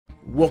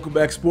Welcome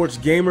back, sports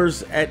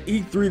gamers. At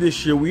E3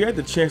 this year, we had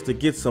the chance to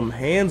get some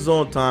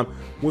hands-on time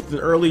with an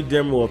early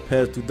demo of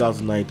PES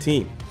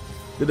 2019.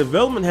 The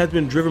development has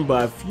been driven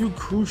by a few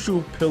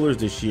crucial pillars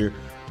this year,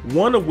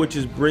 one of which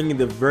is bringing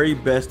the very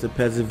best to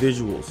PES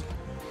visuals.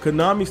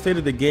 Konami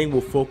stated the game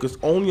will focus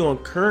only on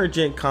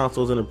current-gen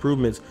consoles and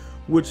improvements,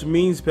 which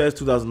means PES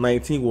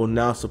 2019 will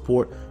now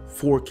support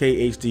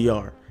 4K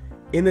HDR.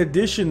 In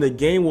addition, the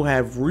game will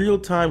have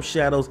real-time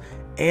shadows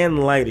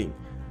and lighting.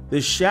 The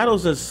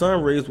shadows and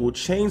sun rays will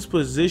change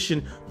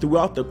position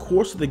throughout the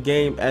course of the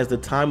game as the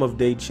time of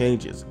day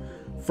changes.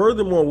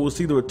 Furthermore, we'll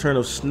see the return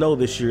of snow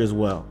this year as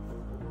well.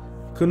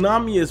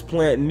 Konami has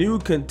planned new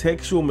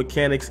contextual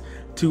mechanics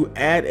to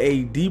add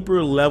a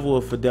deeper level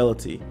of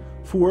fidelity.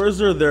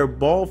 Forza, their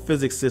ball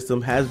physics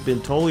system, has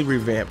been totally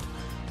revamped.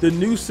 The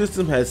new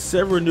system has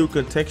several new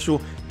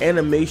contextual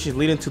animations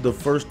leading to the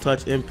first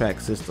touch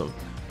impact system.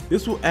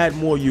 This will add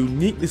more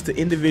uniqueness to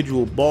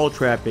individual ball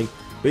trapping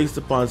based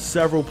upon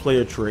several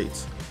player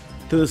traits.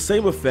 To the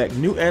same effect,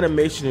 new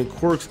animation and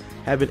quirks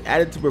have been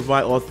added to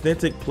provide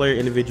authentic player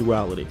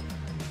individuality.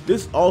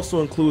 This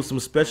also includes some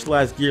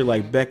specialized gear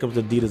like Beckham's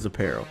Adidas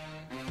apparel.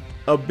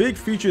 A big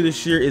feature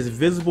this year is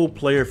visible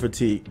player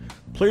fatigue.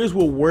 Players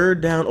will wear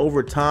down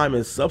over time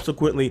and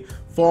subsequently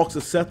fall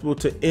susceptible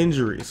to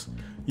injuries.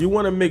 You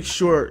want to make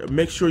sure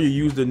you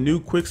use the new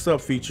quick sub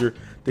feature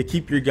to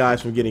keep your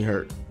guys from getting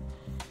hurt.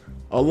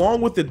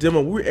 Along with the demo,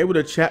 we were able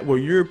to chat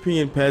with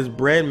European PES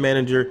brand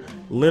manager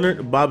Leonard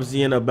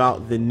Bobzian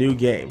about the new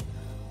game.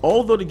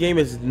 Although the game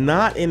is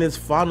not in its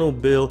final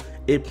build,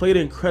 it played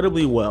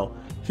incredibly well.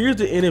 Here's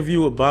the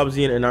interview with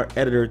Bobzian and our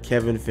editor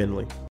Kevin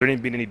Finley. There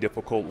didn't been any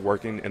difficult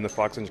working in the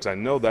Fox engine, because I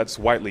know that's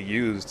widely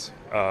used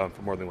for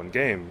more than one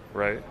game,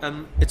 right?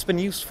 It's been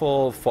used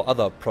for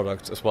other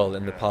products as well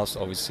in the past,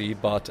 obviously,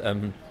 but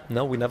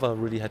no, we never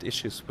really had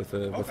issues with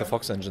the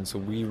Fox engine, so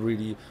we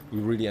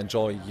really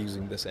enjoy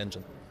using this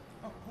engine.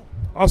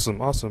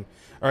 Awesome. All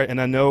right, and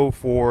I know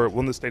for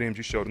one of the stadiums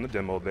you showed in the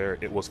demo there,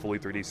 it was fully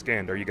 3D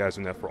scanned. Are you guys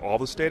doing that for all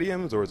the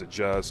stadiums, or is it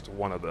just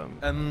one of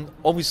them?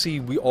 Obviously,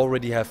 we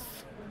already have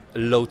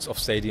loads of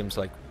stadiums,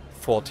 like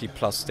 40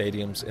 plus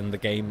stadiums in the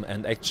game,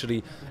 and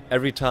actually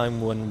every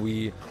time when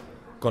we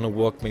gonna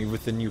work maybe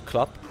with a new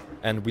club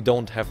and we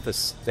don't have the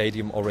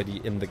stadium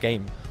already in the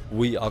game,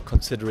 we are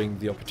considering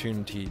the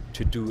opportunity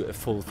to do a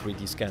full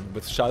 3D scan.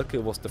 With Schalke,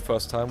 it was the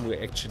first time we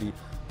actually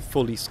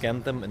fully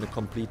scanned them in a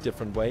complete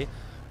different way,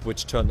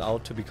 which turned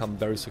out to become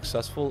very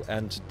successful,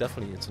 and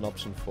definitely it's an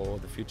option for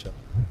the future.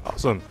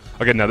 Awesome.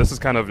 Okay, now this is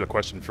kind of a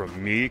question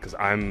from me, because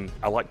I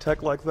like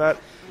tech like that.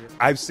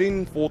 I've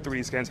seen full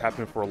 3D scans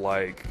happen for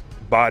like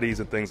bodies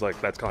and things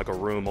like that. It's kind of like a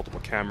room, multiple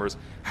cameras.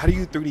 How do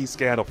you 3D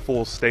scan a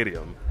full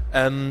stadium?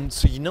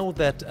 So you know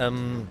that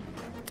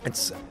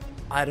it's,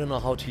 I don't know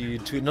how to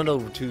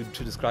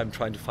describe. I'm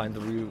trying to find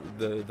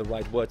the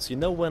right words. You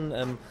know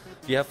when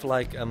you have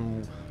like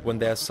when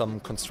there's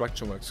some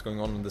construction works going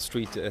on in the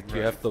street,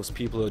 you have those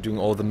people who are doing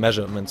all the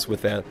measurements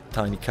with their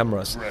tiny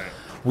cameras. Right.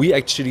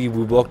 We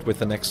worked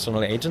with an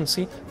external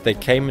agency. They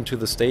came into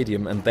the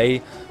stadium and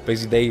they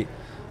basically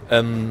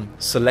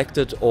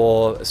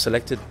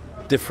selected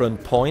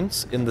different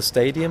points in the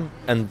stadium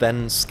and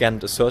then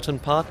scanned a certain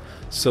part.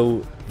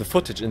 So the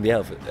footage in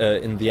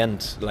the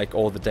end, like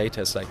all the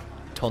data is like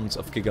tons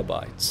of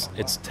gigabytes.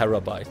 It's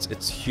terabytes.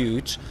 It's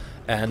huge.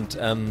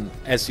 And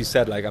as you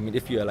said, like, I mean,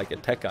 if you're like a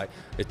tech guy,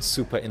 it's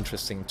super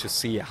interesting to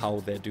see how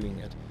they're doing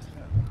it.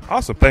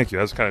 Awesome, thank you.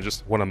 That's kind of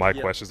just one of my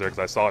questions there, because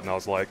I saw it and I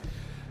was like,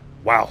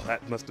 wow,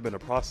 that must have been a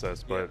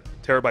process. But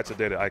terabytes of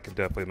data, I can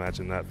definitely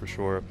imagine that for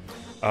sure.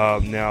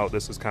 Now,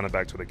 this is kind of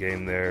back to the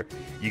game there.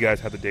 You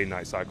guys have the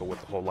day-night cycle with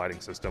the whole lighting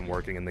system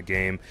working in the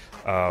game.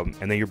 And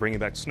then you're bringing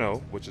back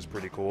snow, which is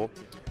pretty cool.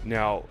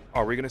 Now,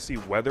 are we going to see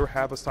weather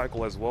have a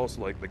cycle as well?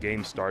 So, like, the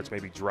game starts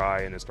maybe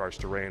dry and it starts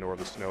to rain, or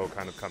the snow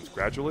kind of comes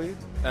gradually?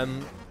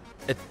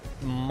 It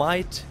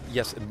might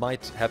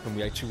happen.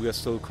 We are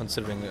still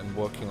considering and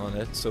working on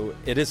it. So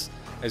it is,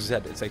 as you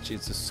said,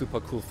 it's a super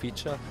cool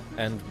feature,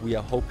 and we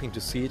are hoping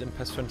to see it in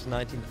PES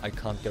 2019. I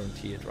can't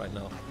guarantee it right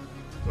now.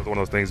 So it's one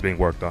of those things being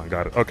worked on.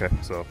 Got it. Okay,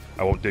 so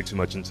I won't dig too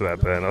much into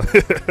that then.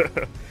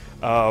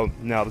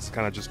 Now, this is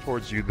kind of just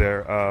towards you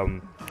there.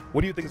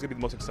 What do you think is going to be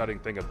the most exciting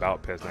thing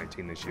about PES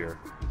 19 this year?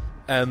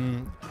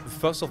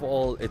 First of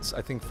all,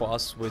 I think for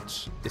us,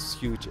 which is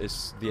huge,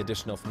 is the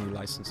addition of new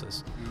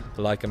licenses.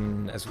 Like,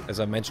 as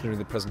I mentioned during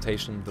the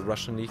presentation, the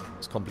Russian League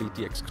is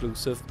completely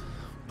exclusive.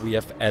 We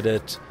have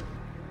added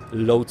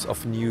loads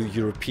of new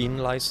European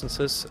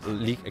licenses,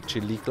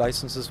 league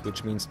licenses,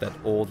 which means that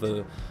all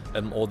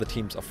the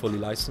teams are fully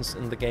licensed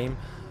in the game.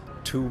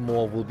 2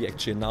 more will be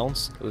actually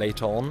announced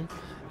later on,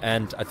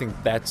 and I think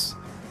that's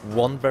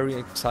one very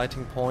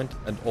exciting point.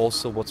 And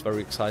also what's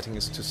very exciting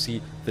is to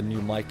see the new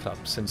My Club.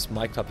 Since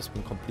My Club has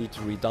been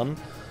completely redone,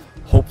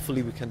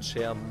 hopefully we can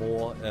share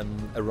more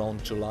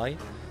around July,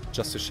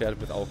 just to share it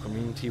with our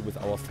community, with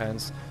our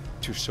fans,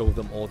 to show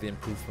them all the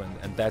improvement.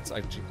 And that's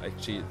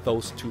actually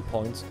those 2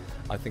 points,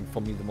 I think, for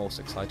me, the most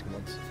exciting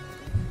ones.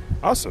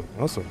 Awesome,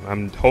 awesome.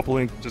 I'm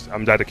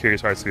dead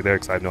curious how to see there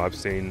because I know I've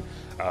seen.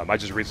 I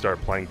just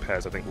restarted playing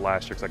PES. I think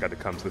last year because I got to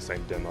come to the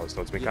same demo,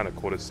 so it's been kind of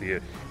cool to see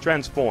it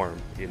transform.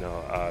 You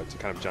know, to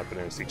kind of jump in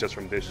there and see just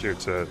from this year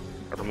to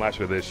or from last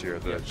year to this year,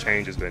 the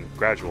change has been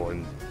gradual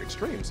and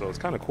extreme. So it's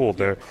kind of cool.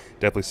 They're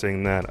definitely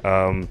seeing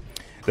that.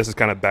 This is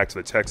kind of back to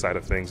the tech side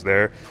of things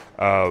there.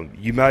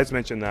 You guys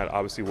mentioned that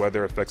obviously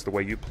weather affects the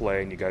way you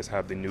play, and you guys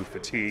have the new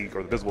fatigue,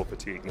 or the visible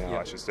fatigue now,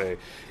 I should say.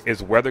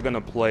 Is weather going to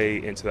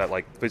play into that,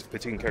 like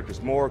fatiguing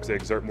characters more because they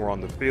exert more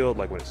on the field,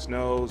 like when it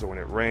snows or when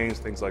it rains,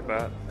 things like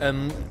that?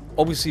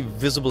 Obviously,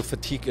 visible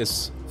fatigue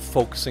is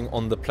focusing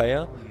on the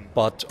player,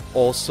 but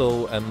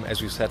also,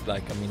 as you said,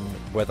 like, I mean,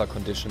 weather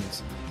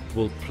conditions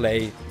will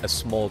play a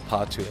small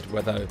part to it.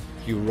 Whether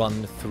you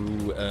run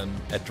through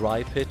a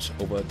dry pitch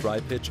over a dry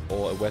pitch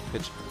or a wet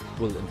pitch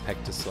will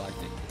impact it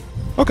slightly.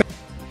 Okay.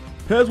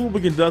 PES will be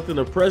conducting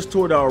a press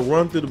tour that will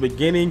run through the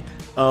beginning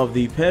of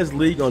the PES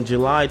League on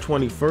July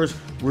 21st,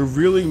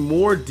 revealing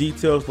more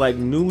details like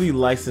newly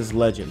licensed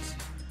legends.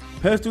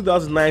 PES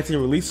 2019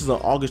 releases on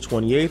August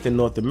 28th in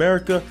North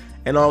America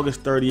and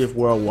August 30th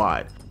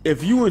worldwide.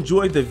 If you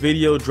enjoyed the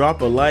video, drop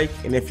a like,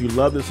 and if you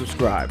loved it,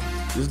 subscribe.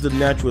 This is the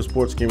Natural at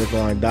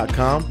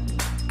SportsGamersOnline.com.